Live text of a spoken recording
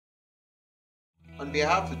On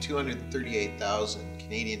behalf of 238,000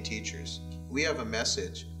 Canadian teachers, we have a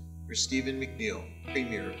message for Stephen McNeil,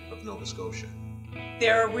 Premier of Nova Scotia.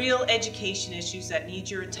 There are real education issues that need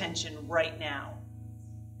your attention right now.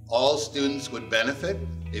 All students would benefit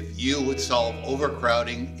if you would solve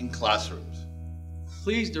overcrowding in classrooms.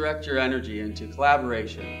 Please direct your energy into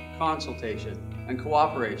collaboration, consultation, and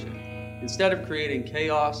cooperation, instead of creating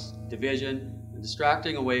chaos, division, and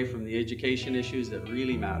distracting away from the education issues that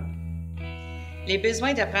really matter. Les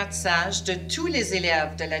besoins d'apprentissage de tous les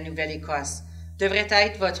élèves de la Nouvelle-Écosse devraient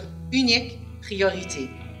être votre unique priorité.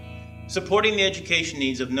 Supporting the education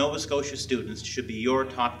needs of Nova Scotia students should be your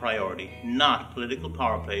top priority, not political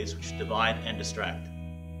power plays which divide and distract.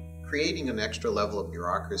 Creating an extra level of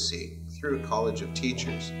bureaucracy through a college of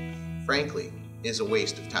teachers, frankly, is a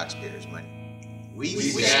waste of taxpayers' money. We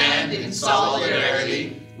stand in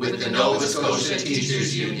solidarity with the Nova Scotia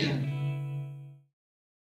Teachers Union.